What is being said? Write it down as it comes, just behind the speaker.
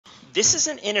This is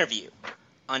an interview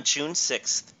on June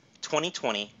 6th,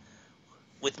 2020,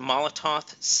 with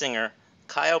Molitoth singer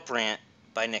Kyle Brandt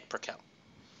by Nick Perkel.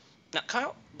 Now,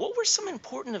 Kyle, what were some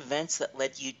important events that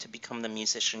led you to become the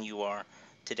musician you are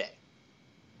today?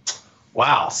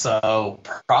 Wow, so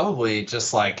probably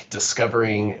just like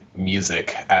discovering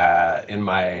music in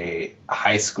my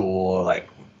high school, like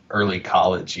early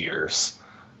college years.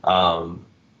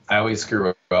 I always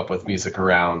grew up with music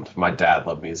around. My dad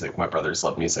loved music, my brothers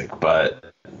loved music,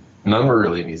 but none were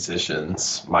really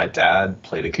musicians. My dad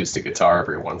played acoustic guitar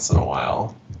every once in a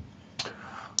while.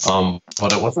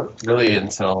 But it wasn't really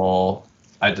until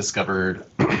I discovered,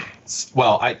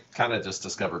 well, I kind of just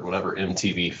discovered whatever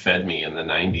MTV fed me in the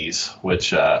 90s,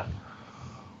 which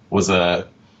was a,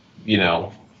 you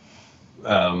know,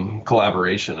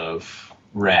 collaboration of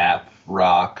rap,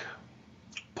 rock,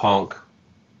 punk.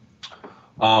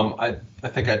 I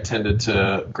think I tended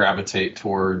to gravitate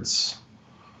towards,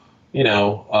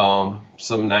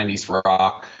 some 90s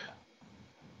rock,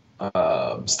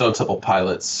 Stone Temple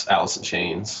Pilots, Alice in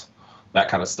Chains, that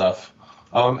kind of stuff.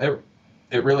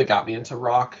 It really got me into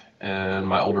rock, and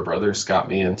my older brothers got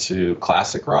me into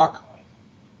classic rock.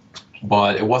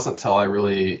 But it wasn't until I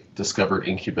really discovered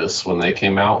Incubus when they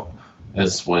came out,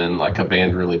 is when like a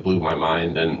band really blew my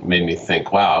mind and made me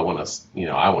think, wow, I want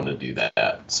to do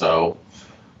that. So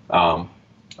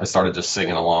I started just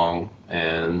singing along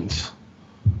and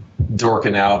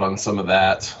dorking out on some of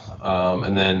that.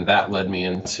 And then that led me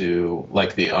into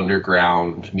like the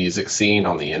underground music scene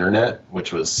on the internet,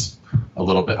 which was a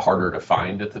little bit harder to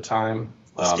find at the time.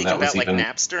 Speaking about like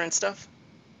Napster and stuff?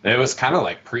 It was kind of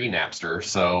like pre-Napster.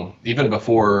 So even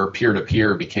before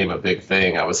peer-to-peer became a big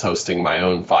thing, I was hosting my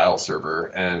own file server,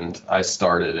 and I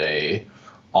started a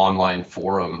online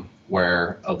forum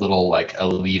where a little like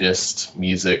elitist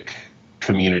music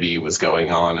community was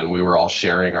going on, and we were all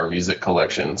sharing our music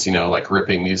collections, like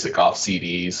ripping music off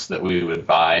CDs that we would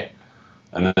buy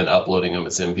and then uploading them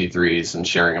as MP3s and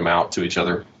sharing them out to each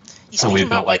other. You speaking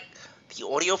about like the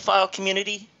audiophile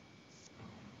community?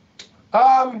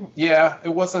 Yeah, it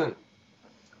wasn't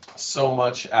so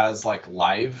much as like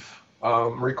live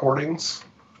recordings,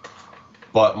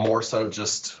 but more so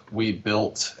just we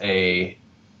built a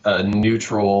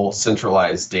neutral,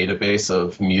 centralized database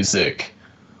of music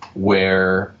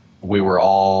where we were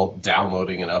all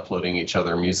downloading and uploading each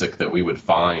other music that we would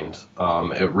find.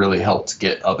 It really helped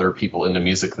get other people into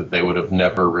music that they would have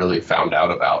never really found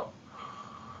out about.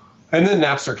 And then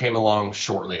Napster came along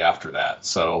shortly after that,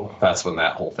 so that's when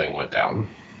that whole thing went down.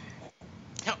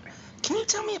 Now, can you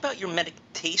tell me about your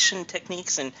meditation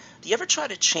techniques, and do you ever try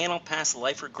to channel past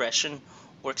life regression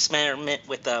or experiment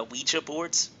with Ouija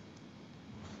boards?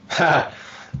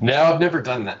 No, I've never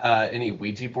done that, any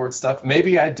Ouija board stuff.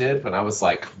 Maybe I did when I was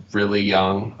like really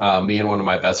young. Me and one of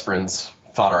my best friends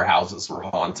thought our houses were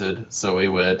haunted, so we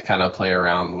would kind of play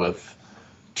around with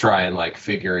trying like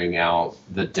figuring out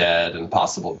the dead and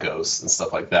possible ghosts and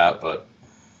stuff like that. But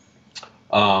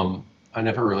I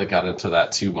never really got into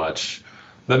that too much.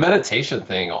 The meditation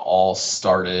thing all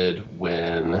started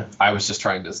when I was just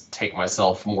trying to take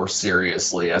myself more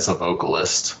seriously as a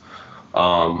vocalist.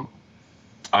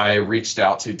 I reached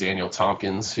out to Daniel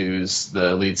Tompkins, who's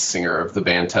the lead singer of the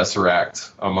band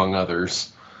Tesseract, among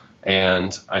others.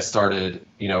 And I started,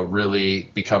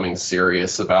 really becoming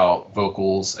serious about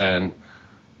vocals and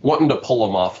wanting to pull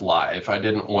them off live. I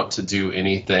didn't want to do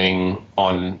anything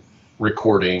on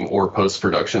recording or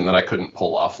post-production that I couldn't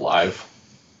pull off live.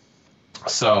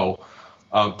 So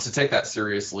to take that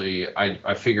seriously,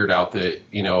 I figured out that,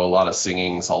 a lot of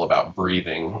singing is all about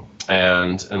breathing.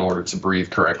 And in order to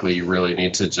breathe correctly, you really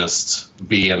need to just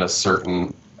be in a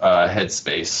certain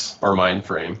headspace or mind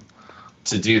frame.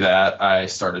 To do that, I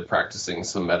started practicing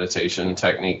some meditation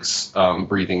techniques,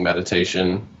 breathing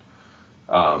meditation.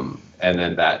 And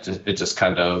then it just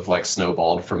kind of like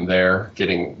snowballed from there,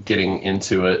 getting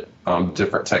into it,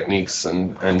 different techniques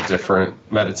and different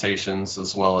meditations,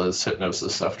 as well as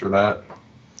hypnosis after that.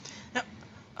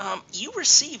 Now, you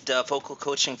received vocal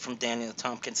coaching from Daniel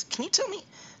Tompkins. Can you tell me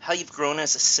how you've grown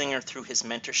as a singer through his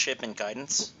mentorship and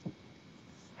guidance?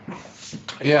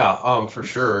 Yeah, for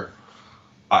sure.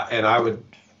 And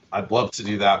I'd love to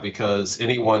do that, because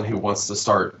anyone who wants to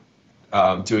start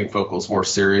doing vocals more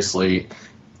seriously,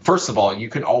 first of all, you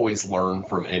can always learn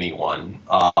from anyone,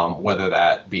 whether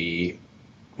that be,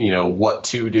 what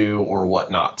to do or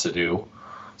what not to do.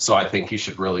 So I think you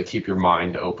should really keep your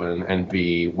mind open and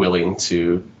be willing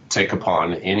to take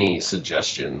upon any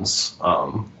suggestions.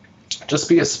 Just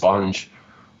be a sponge,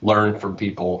 learn from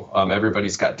people.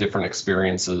 Everybody's got different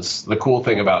experiences. The cool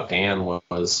thing about Dan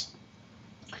was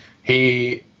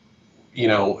he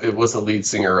it was a lead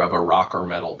singer of a rock or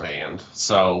metal band.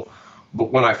 So,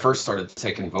 but when I first started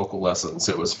taking vocal lessons,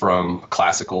 it was from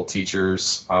classical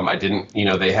teachers. I didn't,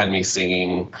 they had me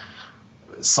singing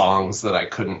songs that I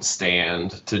couldn't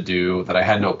stand to do, that I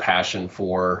had no passion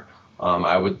for.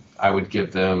 I would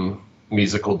give them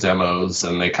musical demos,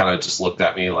 and they kind of just looked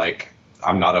at me like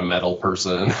I'm not a metal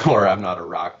person or I'm not a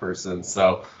rock person.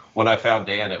 So when I found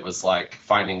Dan, it was like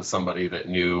finding somebody that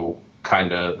knew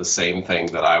kind of the same thing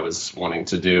that I was wanting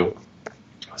to do.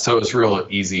 So it was real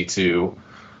easy to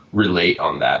relate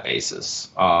on that basis.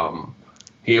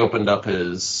 He opened up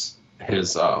his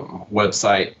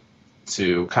website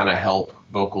to kind of help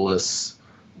vocalists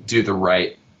do the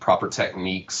right proper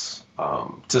techniques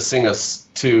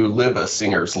to live a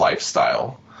singer's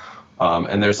lifestyle.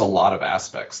 And there's a lot of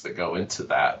aspects that go into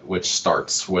that, which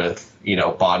starts with,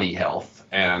 body health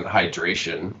and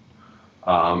hydration,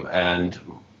 and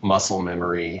muscle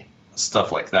memory,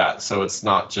 stuff like that. So it's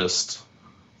not just,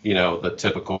 the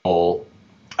typical,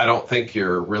 I don't think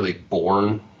you're really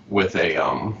born with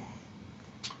a,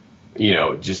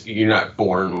 you're not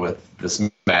born with this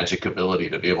magic ability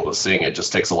to be able to sing. It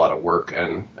just takes a lot of work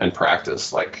and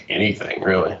practice, like anything,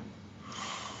 really.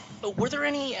 Were there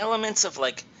any elements of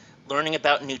like learning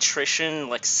about nutrition,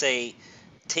 like say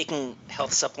taking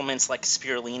health supplements like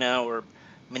spirulina or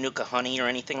manuka honey or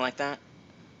anything like that?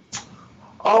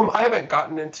 I haven't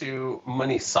gotten into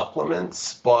many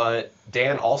supplements, but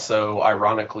Dan also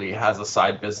ironically has a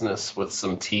side business with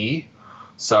some tea.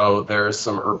 So there's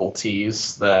some herbal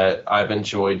teas that I've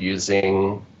enjoyed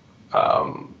using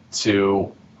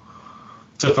to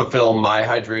fulfill my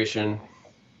hydration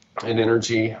and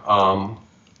energy,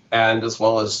 and as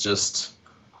well as just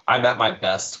I'm at my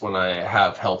best when I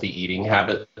have healthy eating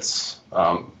habits,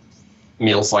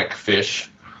 meals like fish,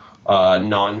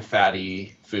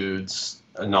 non-fatty foods,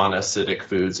 non-acidic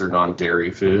foods, or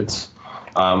non-dairy foods.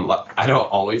 I don't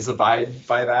always abide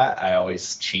by that. I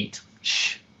always cheat,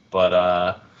 but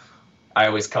I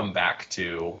always come back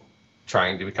to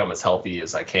trying to become as healthy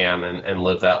as I can and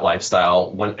live that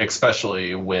lifestyle,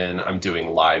 especially when I'm doing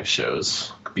live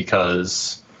shows,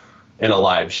 because in a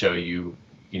live show you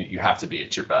have to be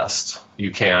at your best.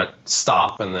 You can't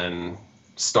stop and then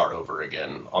start over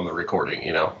again on the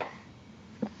recording,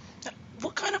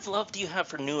 What kind of love do you have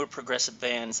for newer progressive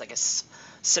bands, I guess,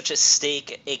 such as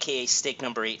Steak, aka Steak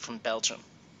Number 8 from Belgium?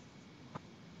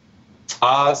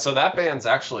 So that band's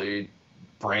actually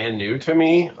brand new to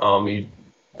me.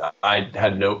 I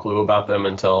had no clue about them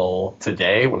until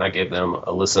today when I gave them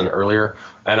a listen earlier.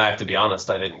 And I have to be honest,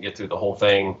 I didn't get through the whole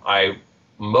thing. I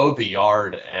mowed the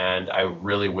yard, and I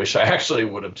really wish I actually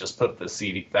would have just put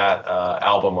that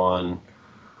album on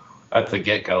at the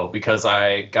get-go, because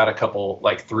I got a couple,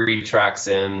 like 3 tracks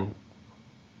in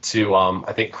to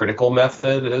I think Critical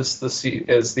Method is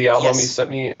the album Yes. you sent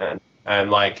me, and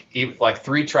like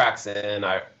 3 tracks in,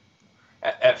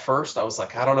 at first I was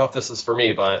like, I don't know if this is for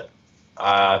me, but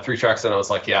 3 tracks in I was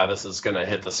like, yeah, this is gonna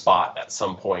hit the spot at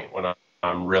some point when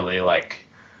I'm really like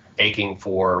aching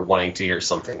for wanting to hear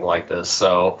something like this.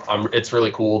 So it's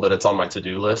really cool that it's on my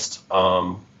to-do list.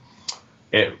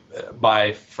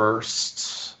 My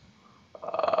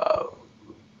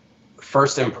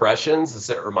first impressions is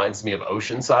it reminds me of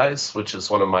Ocean Size, which is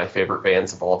one of my favorite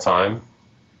bands of all time.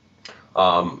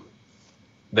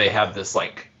 They have this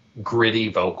like gritty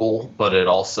vocal, but it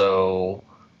also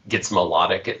gets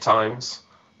melodic at times,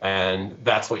 and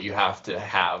that's what you have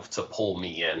to pull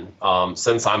me in.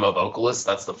 Since I'm a vocalist,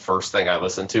 that's the first thing I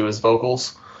listen to is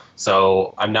vocals.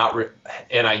 So I'm not,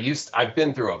 I've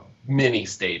been through many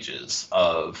stages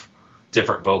of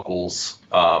different vocals,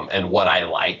 and what I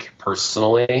like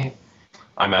personally.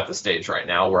 I'm at the stage right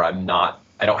now where I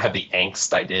don't have the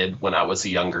angst I did when I was a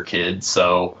younger kid.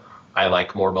 So I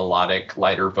like more melodic,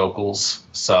 lighter vocals.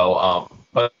 So,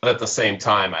 but at the same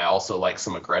time, I also like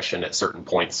some aggression at certain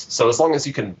points. So as long as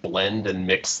you can blend and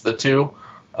mix the two,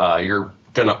 you're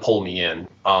gonna pull me in.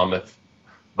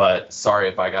 But sorry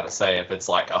if I gotta say, if it's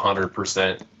like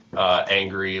 100%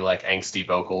 angry, like angsty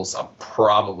vocals, I'm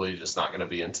probably just not gonna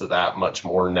be into that much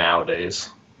more nowadays.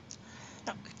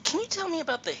 Now, can you tell me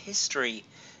about the history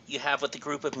you have with the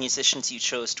group of musicians you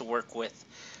chose to work with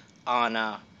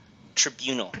on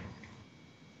Tribunal?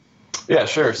 Yeah,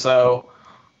 sure. So,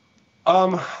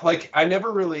 I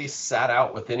never really sat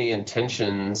out with any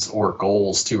intentions or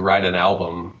goals to write an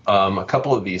album. A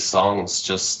couple of these songs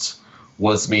just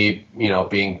was me,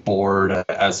 being bored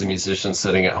as a musician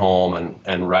sitting at home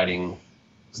and writing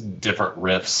different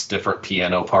riffs, different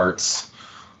piano parts.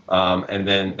 And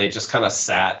then they just kind of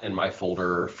sat in my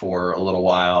folder for a little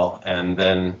while. And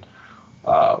then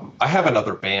I have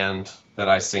another band that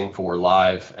I sing for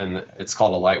live, and it's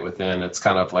called A Light Within. It's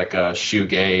kind of like a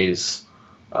shoegaze,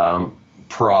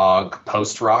 prog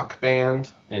post-rock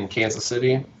band in Kansas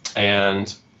City.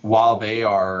 And while they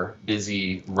are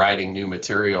busy writing new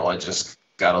material, I just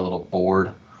got a little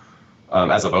bored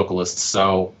as a vocalist.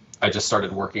 So I just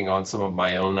started working on some of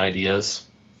my own ideas.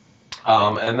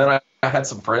 And then I had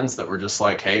some friends that were just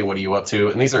like, "Hey, what are you up to?"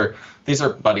 And these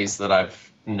are buddies that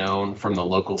I've known from the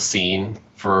local scene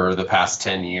for the past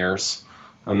 10 years.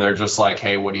 And they're just like,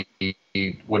 "Hey, what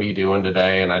are you doing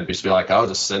today?" And I'd just be like, "Oh,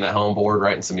 just sitting at home bored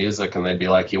writing some music." And they'd be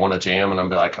like, "You want to jam?" And I'd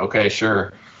be like, "Okay,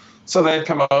 sure." So they'd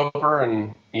come over,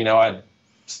 and I'd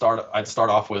start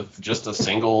off with just a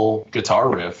single guitar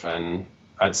riff, and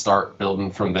I'd start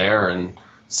building from there and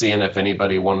seeing if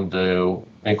anybody wanted to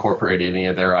incorporate any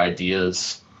of their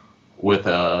ideas with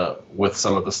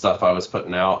some of the stuff I was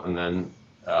putting out. And then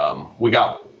we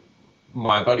got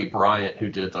my buddy Bryant, who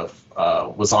did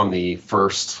was on the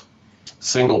first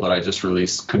single that I just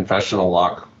released, Confessional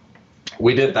Lock.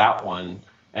 We did that one,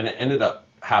 and it ended up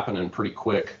happening pretty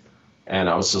quick. And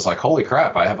I was just like, "Holy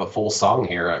crap, I have a full song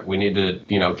here. We need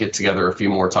to, get together a few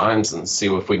more times and see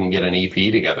if we can get an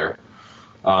EP together."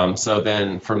 So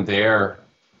then from there,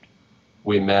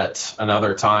 we met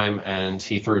another time, and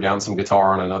he threw down some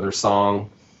guitar on another song.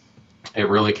 It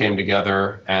really came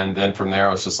together, and then from there,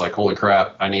 I was just like, "Holy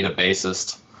crap, I need a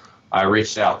bassist." I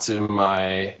reached out to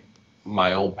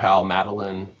my old pal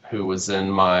Madeline, who was in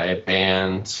my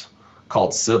band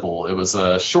called Sybil. It was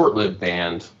a short-lived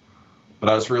band, but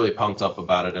I was really pumped up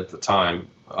about it at the time.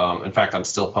 In fact, I'm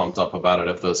still pumped up about it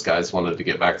if those guys wanted to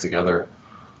get back together.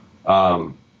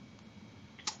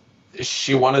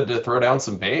 She wanted to throw down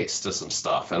some bass to some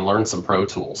stuff and learn some Pro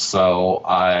Tools. So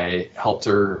I helped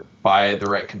her buy the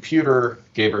right computer,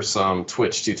 gave her some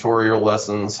Twitch tutorial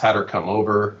lessons, had her come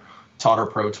over, taught her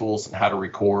Pro Tools and how to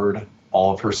record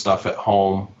all of her stuff at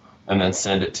home, and then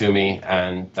send it to me.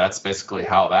 And that's basically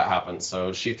how that happened.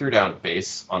 So she threw down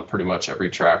bass on pretty much every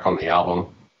track on the album.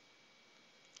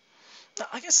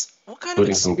 I guess what kind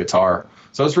including some guitar.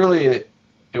 So it was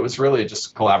really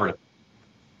just collaborative.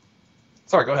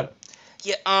 Sorry, go ahead.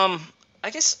 Yeah,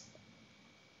 I guess,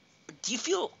 do you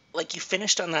feel like you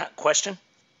finished on that question?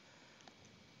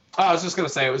 I was just going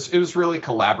to say it was really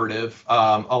collaborative,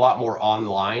 a lot more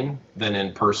online than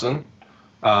in person,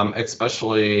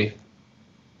 especially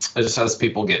just as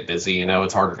people get busy,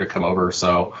 it's harder to come over.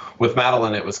 So with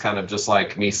Madeline, it was kind of just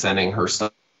like me sending her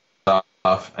stuff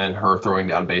and her throwing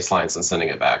down bass lines and sending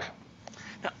it back.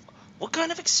 Now, what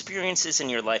kind of experiences in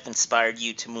your life inspired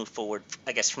you to move forward,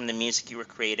 I guess, from the music you were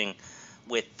creating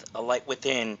with A Light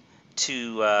Within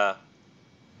to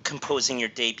composing your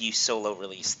debut solo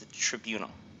release, The Tribunal?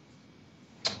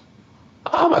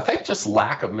 I think just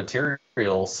lack of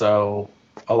material. So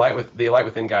the Light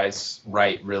Within guys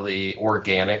write really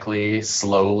organically,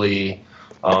 slowly.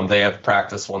 They have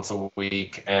practice once a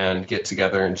week and get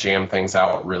together and jam things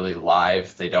out really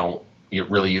live. They don't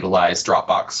really utilize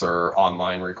Dropbox or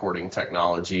online recording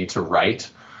technology to write.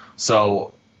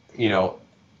 So,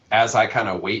 as I kind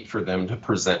of wait for them to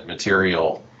present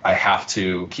material, I have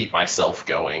to keep myself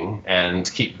going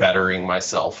and keep bettering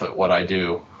myself at what I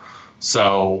do.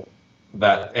 So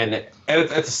and at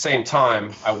the same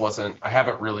time, I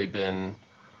haven't really been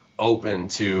open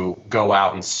to go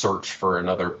out and search for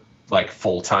another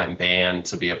full-time band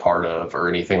to be a part of or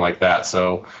anything like that.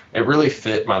 So it really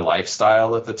fit my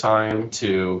lifestyle at the time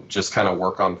to just kind of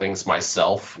work on things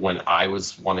myself when I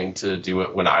was wanting to do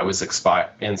it, when I was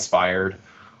inspired,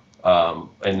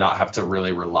 and not have to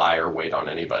really rely or wait on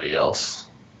anybody else.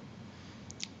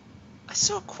 I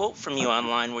saw a quote from you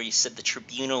online where you said the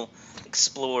Tribunal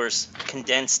explores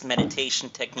condensed meditation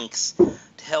techniques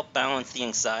to help balance the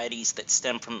anxieties that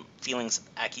stem from feelings of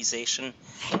accusation,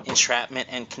 entrapment,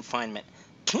 and confinement.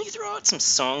 Can you throw out some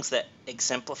songs that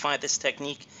exemplify this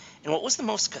technique? And what was the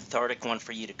most cathartic one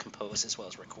for you to compose as well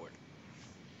as record?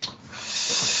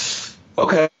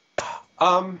 Okay.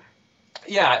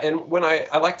 Yeah, and when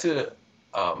I like to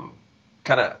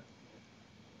kind of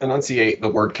enunciate the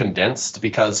word condensed,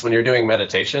 because when you're doing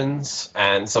meditations,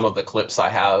 and some of the clips I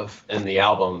have in the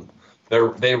album,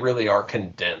 they really are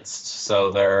condensed.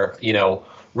 So they're,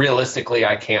 realistically,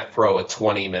 I can't throw a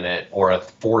 20-minute or a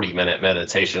 40-minute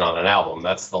meditation on an album.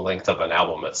 That's the length of an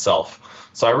album itself.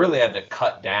 So I really had to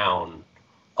cut down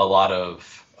a lot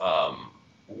of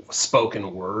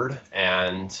spoken word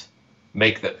and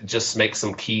make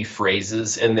some key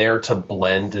phrases in there to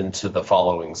blend into the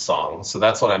following song. So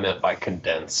that's what I meant by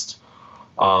condensed.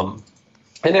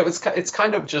 And it's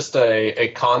kind of just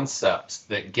a concept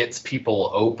that gets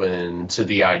people open to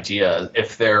the idea.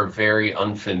 If they're very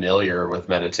unfamiliar with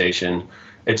meditation,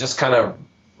 it just kind of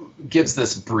gives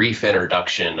this brief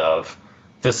introduction of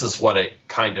this is what it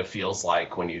kind of feels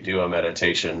like when you do a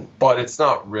meditation, but it's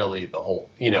not really the whole,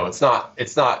 it's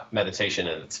not meditation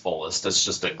in its fullest. It's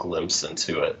just a glimpse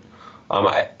into it.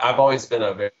 I've always been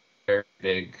a very, very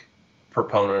big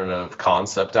proponent of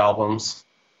concept albums.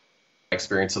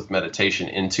 Experience with meditation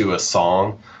into a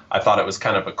song. I thought it was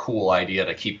kind of a cool idea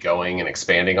to keep going and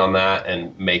expanding on that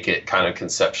and make it kind of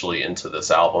conceptually into this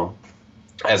album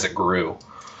as it grew.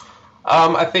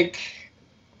 I think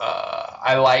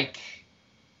I like.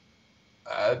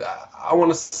 I want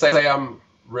to say I'm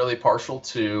really partial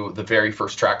to the very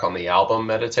first track on the album,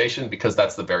 Meditation, because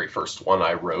that's the very first one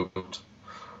I wrote.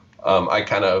 I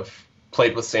kind of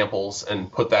played with samples and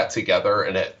put that together,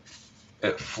 and it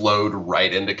flowed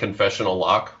right into Confessional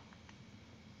Lock.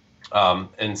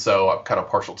 And so I'm kind of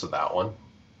partial to that one.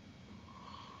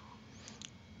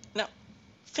 Now,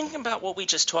 thinking about what we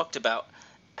just talked about,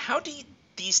 how do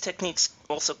these techniques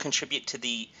also contribute to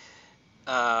the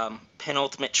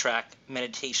penultimate track,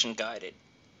 Meditation Guided?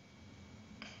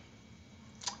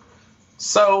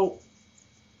 So,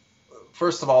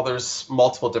 first of all, there's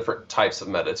multiple different types of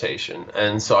meditation.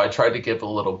 And so I tried to give a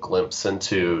little glimpse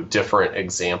into different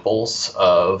examples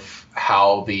of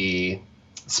how the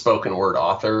spoken word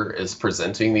author is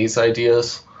presenting these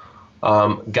ideas.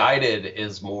 Guided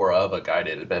is more of a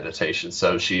guided meditation.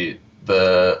 So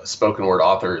the spoken word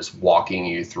author is walking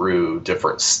you through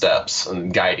different steps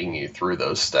and guiding you through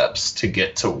those steps to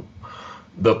get to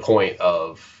the point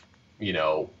of,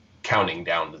 counting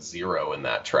down to 0 in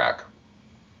that track.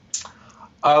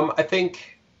 I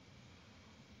think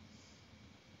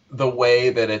the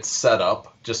way that it's set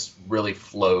up just really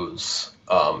flows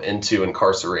into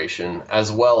incarceration,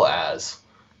 as well as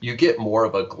you get more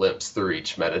of a glimpse through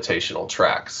each meditational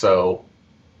track. So,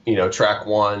 track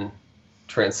 1,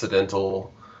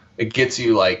 transcendental, it gets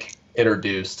you like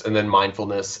introduced, and then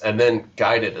mindfulness, and then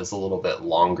guided is a little bit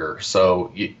longer.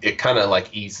 So it kind of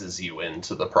like eases you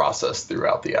into the process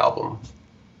throughout the album.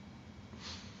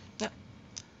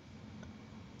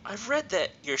 I've read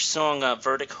that your song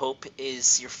Verdict Hope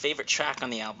is your favorite track on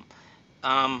the album.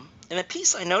 In the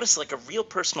piece, I noticed like a real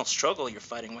personal struggle you're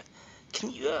fighting with.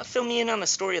 Can you fill me in on the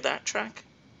story of that track?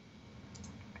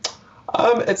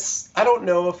 I don't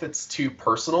know if it's too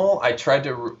personal.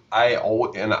 I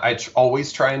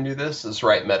always try and do this is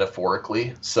write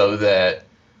metaphorically, so that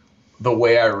the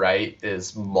way I write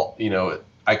is,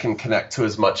 I can connect to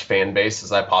as much fan base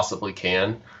as I possibly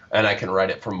can, and I can write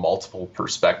it from multiple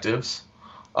perspectives.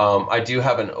 I do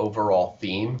have an overall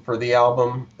theme for the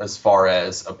album as far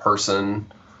as a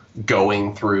person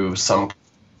going through some,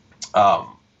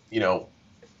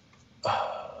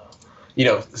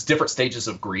 different stages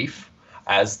of grief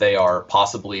as they are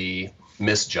possibly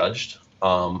misjudged.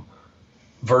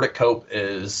 Verdict Hope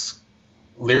is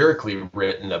lyrically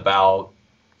written about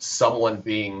someone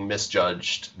being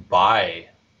misjudged by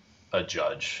a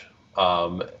judge,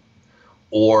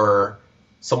 or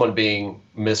someone being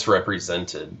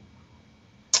misrepresented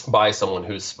by someone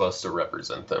who's supposed to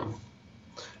represent them.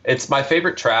 It's my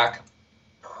favorite track,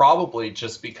 probably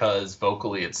just because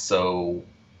vocally it's so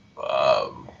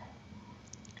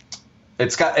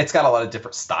it's got a lot of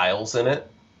different styles in it,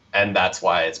 and that's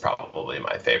why it's probably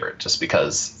my favorite, just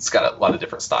because it's got a lot of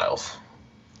different styles.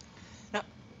 Now,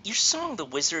 your song "The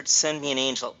Wizard Send Me an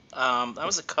Angel," that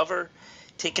was a cover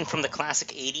taken from the classic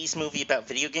 '80s movie about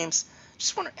video games.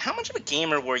 Just wondering, how much of a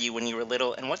gamer were you when you were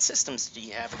little, and what systems did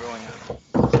you have growing up?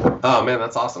 Oh man,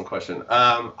 that's an awesome question.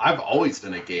 I've always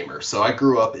been a gamer, so I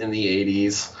grew up in the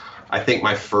 '80s. I think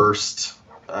my first,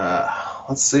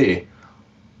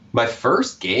 my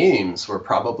first games were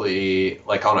probably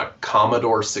like on a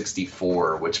Commodore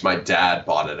 64, which my dad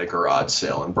bought at a garage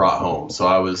sale and brought home. So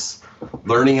I was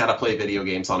learning how to play video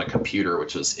games on a computer,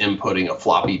 which was inputting a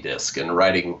floppy disk and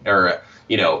writing, or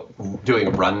doing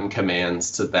run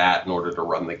commands to that in order to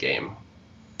run the game.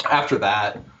 After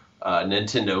that,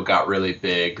 Nintendo got really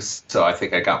big, so I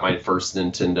think I got my first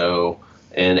Nintendo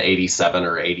in '87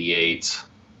 or '88,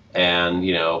 and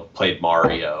played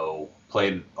Mario,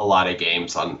 played a lot of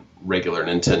games on regular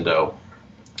Nintendo,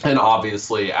 and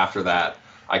obviously after that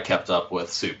I kept up with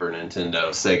Super Nintendo,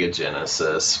 Sega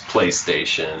Genesis,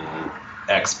 PlayStation,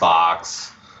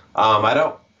 Xbox.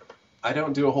 I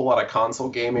don't do a whole lot of console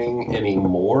gaming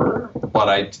anymore, but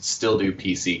I still do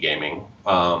PC gaming.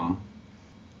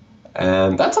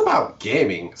 And that's about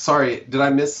gaming. Sorry, did I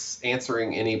miss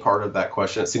answering any part of that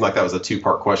question? It seemed like that was a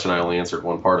 2-part question I only answered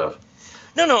one part of.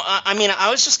 No, I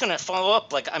was just going to follow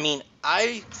up.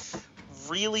 I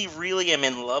really, really am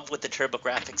in love with the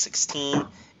TurboGrafx 16,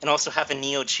 and also have a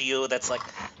Neo Geo that's like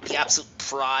the absolute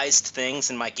prized things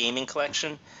in my gaming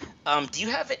collection. Do you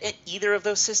have either of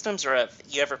those systems, or have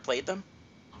you ever played them?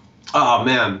 Oh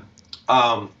man,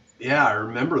 yeah, I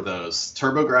remember those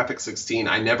TurboGrafx 16.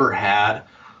 I never had.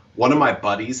 One of my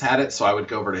buddies had it, so I would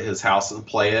go over to his house and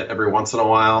play it every once in a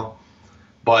while.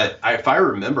 But if I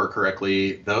remember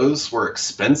correctly, those were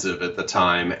expensive at the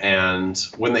time, and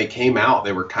when they came out,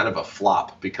 they were kind of a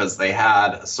flop because they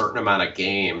had a certain amount of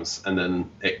games, and then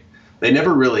they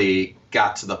never really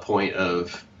got to the point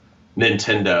of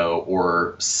Nintendo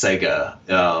or Sega.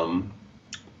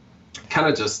 Kind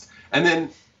of just, and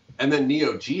then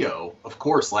Neo Geo, of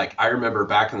course. Like I remember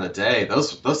back in the day,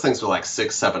 those things were like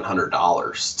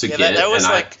 $600-700 to Yeah, get, that was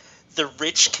and like the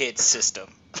rich kid system.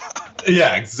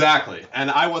 yeah, exactly. And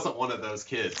I wasn't one of those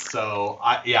kids. So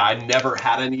I never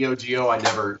had a Neo Geo. I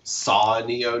never saw a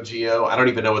Neo Geo. I don't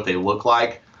even know what they look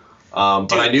like.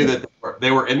 But I knew that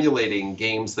they were emulating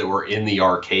games that were in the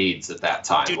arcades at that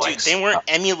time. Dude, they weren't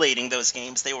emulating those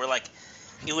games. They were like,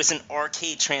 it was an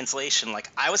arcade translation.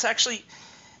 Like I was actually,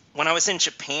 when I was in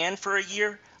Japan for a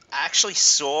year, I actually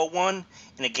saw one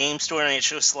in a game store, and it's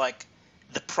just like,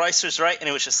 the price was right, and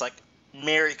it was just like,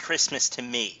 Merry Christmas to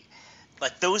me.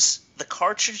 Like the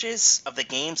cartridges of the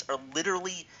games are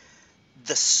literally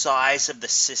the size of the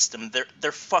system.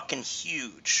 They're fucking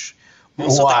huge.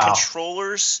 Also, the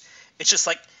controllers, it's just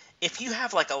like, if you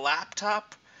have like a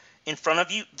laptop in front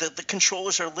of you, the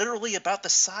controllers are literally about the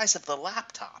size of the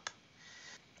laptop.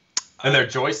 And they're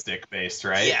joystick based,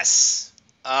 right? Yes.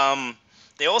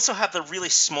 They also have the really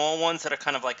small ones that are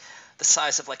kind of like the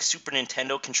size of like Super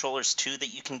Nintendo controllers too,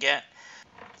 that you can get.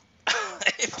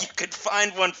 If you could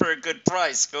find one for a good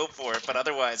price, go for it. But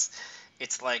otherwise,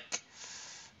 it's like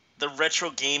the retro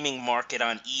gaming market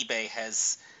on eBay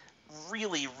has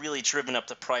really, really driven up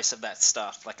the price of that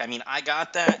stuff. Like, I mean, I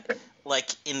got that like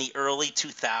in the early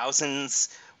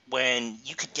 2000s when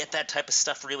you could get that type of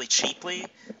stuff really cheaply.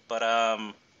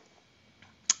 But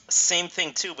same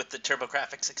thing too with the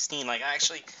TurboGrafx 16. Like, I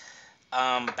actually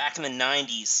back in the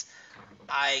 90s,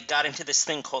 I got into this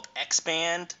thing called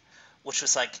X-Band, which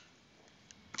was like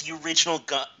the original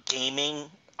gaming,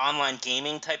 online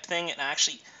gaming type thing, and I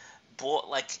actually bought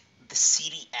like the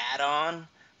CD add-on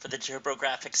for the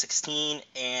TurboGrafx 16,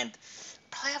 and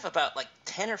probably have about like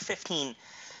 10 or 15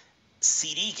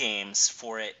 CD games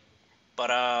for it.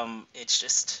 But it's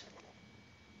just,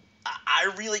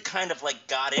 I really kind of like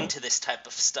got into this type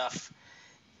of stuff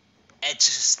at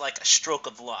just like a stroke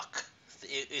of luck.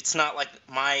 It's not like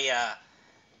my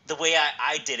the way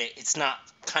I did it. It's not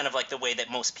kind of like the way that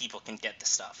most people can get the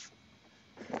stuff.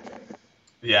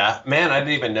 Yeah, man, I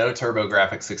didn't even know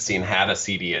TurboGrafx 16 had a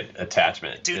CD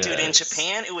attachment. Dude, in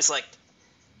Japan, it was like,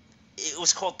 it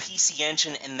was called PC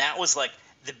Engine, and that was like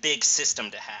the big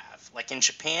system to have. Like in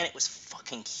Japan, it was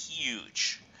fucking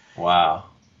huge. Wow.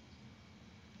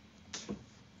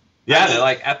 Yeah, I mean,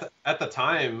 like at the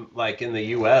time, like in the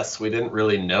U.S., we didn't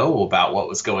really know about what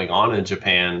was going on in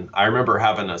Japan. I remember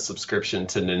having a subscription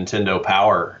to Nintendo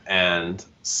Power, and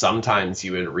sometimes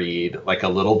you would read like a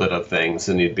little bit of things,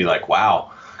 and you'd be like,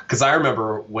 "Wow," because I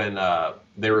remember when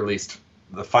they released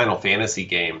the Final Fantasy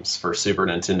games for Super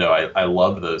Nintendo. I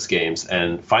loved those games,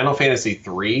 and Final Fantasy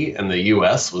 3 in the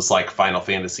U.S. was like Final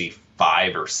Fantasy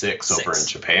 5 or 6 over in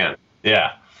Japan.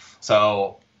 Yeah,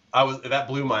 so. That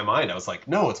blew my mind. I was like,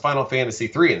 no, it's Final Fantasy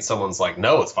 3. And someone's like,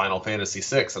 no, it's Final Fantasy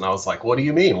 6. And I was like, what do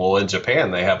you mean? Well, in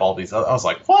Japan, they have all these other. I was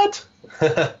like, what?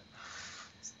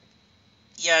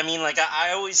 Yeah, I mean, like,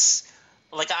 I always,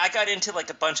 like, I got into, like,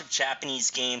 a bunch of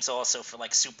Japanese games also for,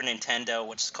 like, Super Nintendo,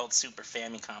 which is called Super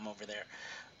Famicom over there.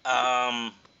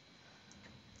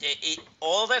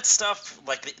 All that stuff,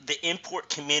 like, the import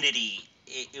community,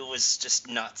 it was just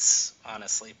nuts,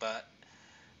 honestly. But,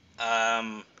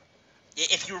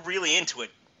 if you're really into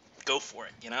it, go for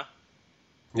it, you know?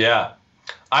 Yeah.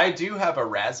 I do have a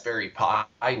Raspberry Pi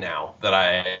now that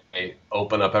I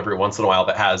open up every once in a while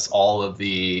that has all of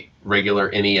the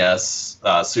regular NES,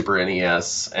 Super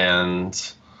NES, and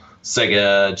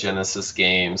Sega Genesis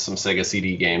games, some Sega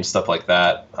CD games, stuff like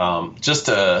that, just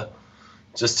to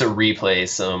replay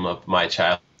some of my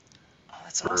childhood. Oh,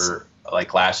 that's awesome.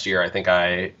 Like last year, I think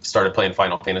I started playing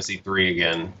Final Fantasy 3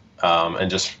 again, and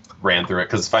just ran through it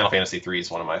because Final Fantasy 3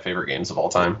 is one of my favorite games of all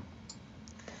time.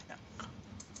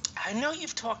 I know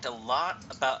you've talked a lot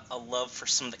about a love for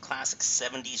some of the classic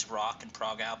 70s rock and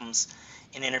prog albums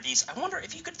in interviews. I wonder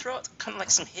if you could throw out kind of like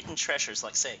some hidden treasures,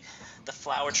 like, say, the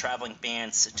Flower Traveling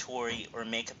Band, Satori, or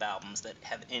Makeup albums that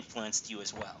have influenced you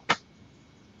as well.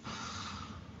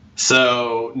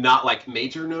 So, not like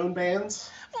major known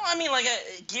bands? Well, I mean, like,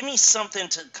 give me something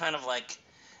to kind of like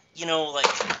like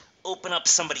open up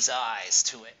somebody's eyes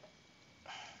to it?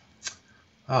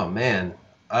 Oh man.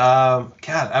 God,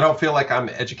 I don't feel like I'm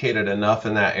educated enough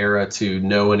in that era to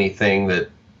know anything that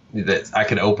I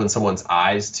could open someone's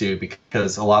eyes to,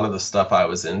 because a lot of the stuff I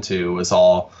was into was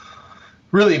all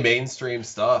really mainstream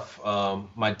stuff.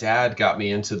 My dad got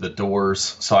me into the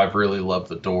Doors, so I've really loved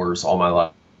the Doors all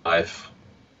my life.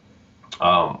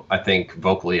 I think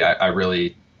vocally, I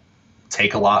really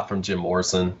take a lot from Jim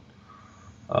Morrison.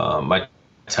 My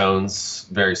tone's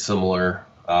very similar.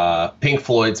 Pink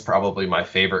Floyd's probably my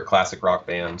favorite classic rock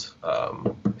band.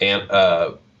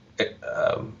 And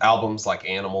albums like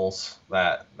Animals,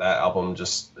 that album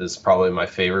just is probably my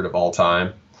favorite of all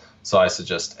time. So I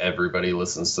suggest everybody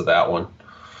listens to that one.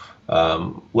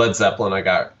 Led Zeppelin, I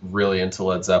got really into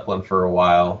Led Zeppelin for a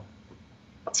while.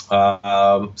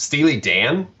 Steely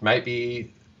Dan might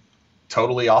be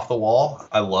totally off the wall.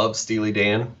 I love Steely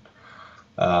Dan.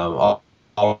 I'll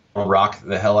rock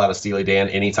the hell out of Steely Dan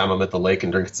anytime I'm at the lake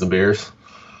and drinking some beers.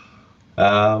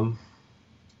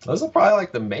 Those are probably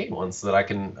like the main ones that I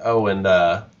can. Oh,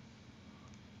 and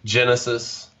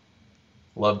Genesis.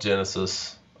 Love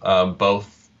Genesis.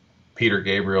 Both Peter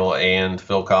Gabriel and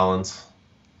Phil Collins.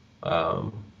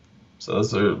 So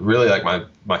those are really like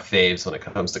my faves when it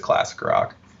comes to classic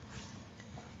rock.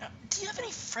 Now, do you have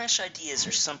any fresh ideas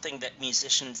or something that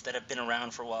musicians that have been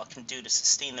around for a while can do to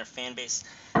sustain their fan base,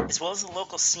 as well as the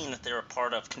local scene that they're a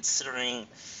part of, considering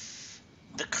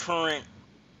the current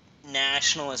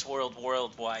national as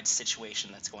worldwide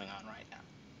situation that's going on right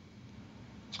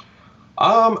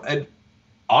now? And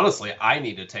honestly, I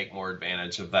need to take more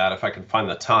advantage of that if I can find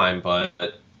the time.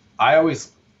 But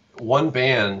one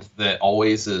band that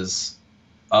always is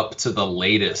up to the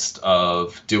latest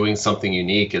of doing something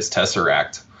unique is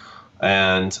Tesseract.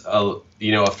 And,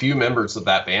 a few members of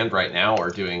that band right now are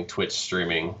doing Twitch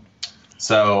streaming.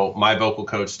 So my vocal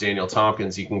coach, Daniel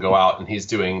Tompkins, you can go out and he's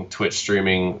doing Twitch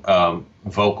streaming,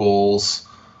 vocals,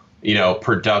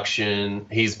 production.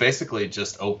 He's basically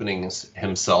just opening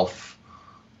himself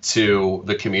to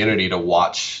the community to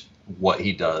watch what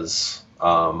he does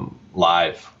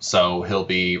live. So he'll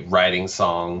be writing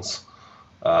songs,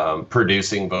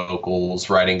 producing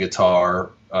vocals, writing guitar,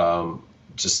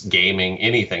 just gaming,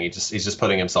 anything. He's just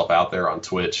putting himself out there on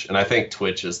Twitch. And I think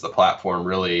Twitch is the platform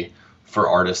really for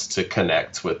artists to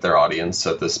connect with their audience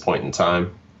at this point in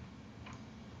time.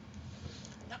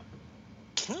 now.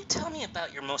 Can you tell me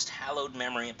about your most hallowed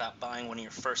memory about buying one of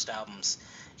your first albums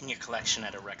in your collection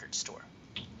at a record store?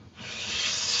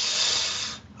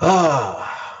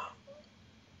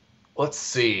 Let's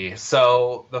see.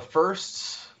 So the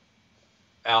first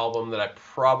album that I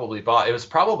probably bought, it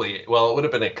would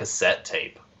have been a cassette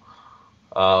tape.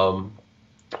 I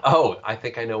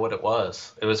think I know what it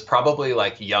was. It was probably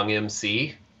like Young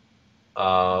MC.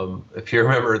 If you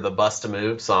remember the Bust a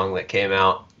Move song that came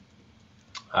out,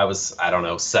 I don't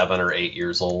know, 7 or 8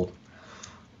 years old.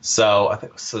 So I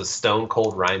think it was Stone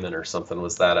Cold Ryman or something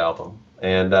was that album.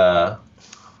 And I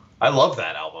loved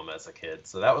that album as a kid.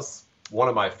 So that was one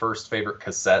of my first favorite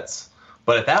cassettes.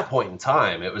 But at that point in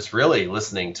time, it was really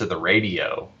listening to the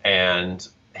radio and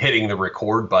hitting the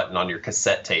record button on your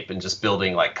cassette tape and just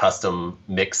building like custom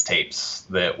mixtapes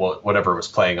that whatever was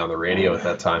playing on the radio at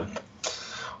that time.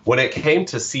 When it came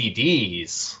to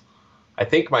CDs, I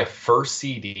think my first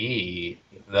CD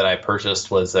that I purchased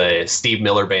was a Steve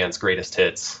Miller Band's Greatest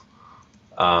Hits,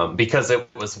 because it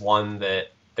was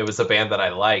a band that I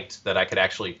liked that I could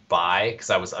actually buy because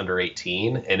I was under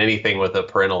 18, and anything with a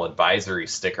parental advisory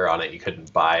sticker on it you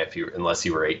couldn't buy unless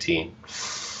you were 18.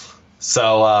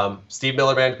 So Steve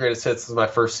Miller Band Greatest Hits was my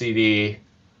first CD.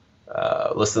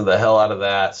 Listened the hell out of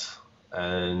that,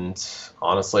 and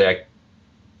honestly, I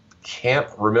can't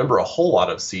remember a whole lot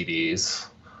of CDs,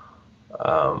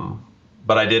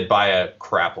 but I did buy a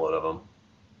crap load of them.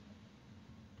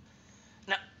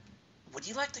 Now, would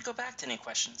you like to go back to any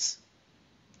questions?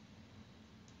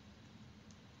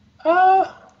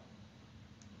 Not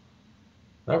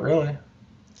really.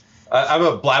 I'm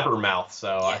a blabbermouth,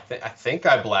 so yeah. I think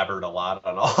I blabbered a lot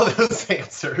on all of those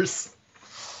answers.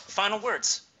 Final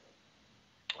words.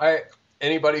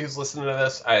 Anybody who's listening to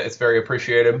this, it's very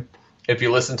appreciated. If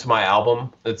you listen to my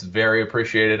album, it's very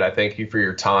appreciated. I thank you for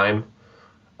your time,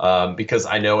 because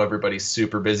I know everybody's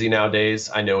super busy nowadays.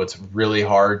 I know it's really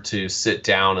hard to sit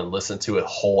down and listen to a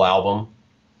whole album,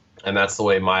 and that's the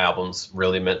way my album's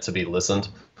really meant to be listened.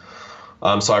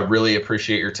 So I really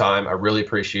appreciate your time. I really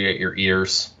appreciate your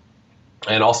ears.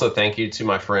 And also thank you to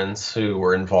my friends who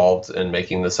were involved in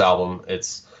making this album.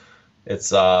 It's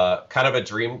kind of a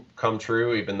dream come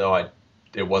true, even though I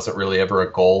it wasn't really ever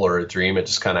a goal or a dream. It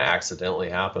just kind of accidentally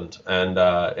happened. And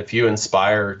if you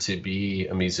inspire to be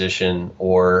a musician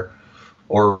or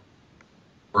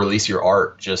release your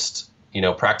art, just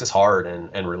practice hard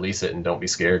and release it, and don't be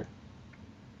scared.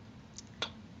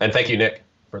 And thank you, Nick,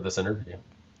 for this interview.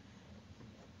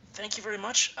 Thank you very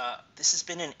much. This has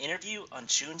been an interview on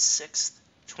June 6th,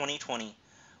 2020,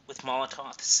 with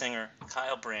Molitoth singer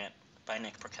Kyle Brandt by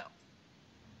Nick Purcell.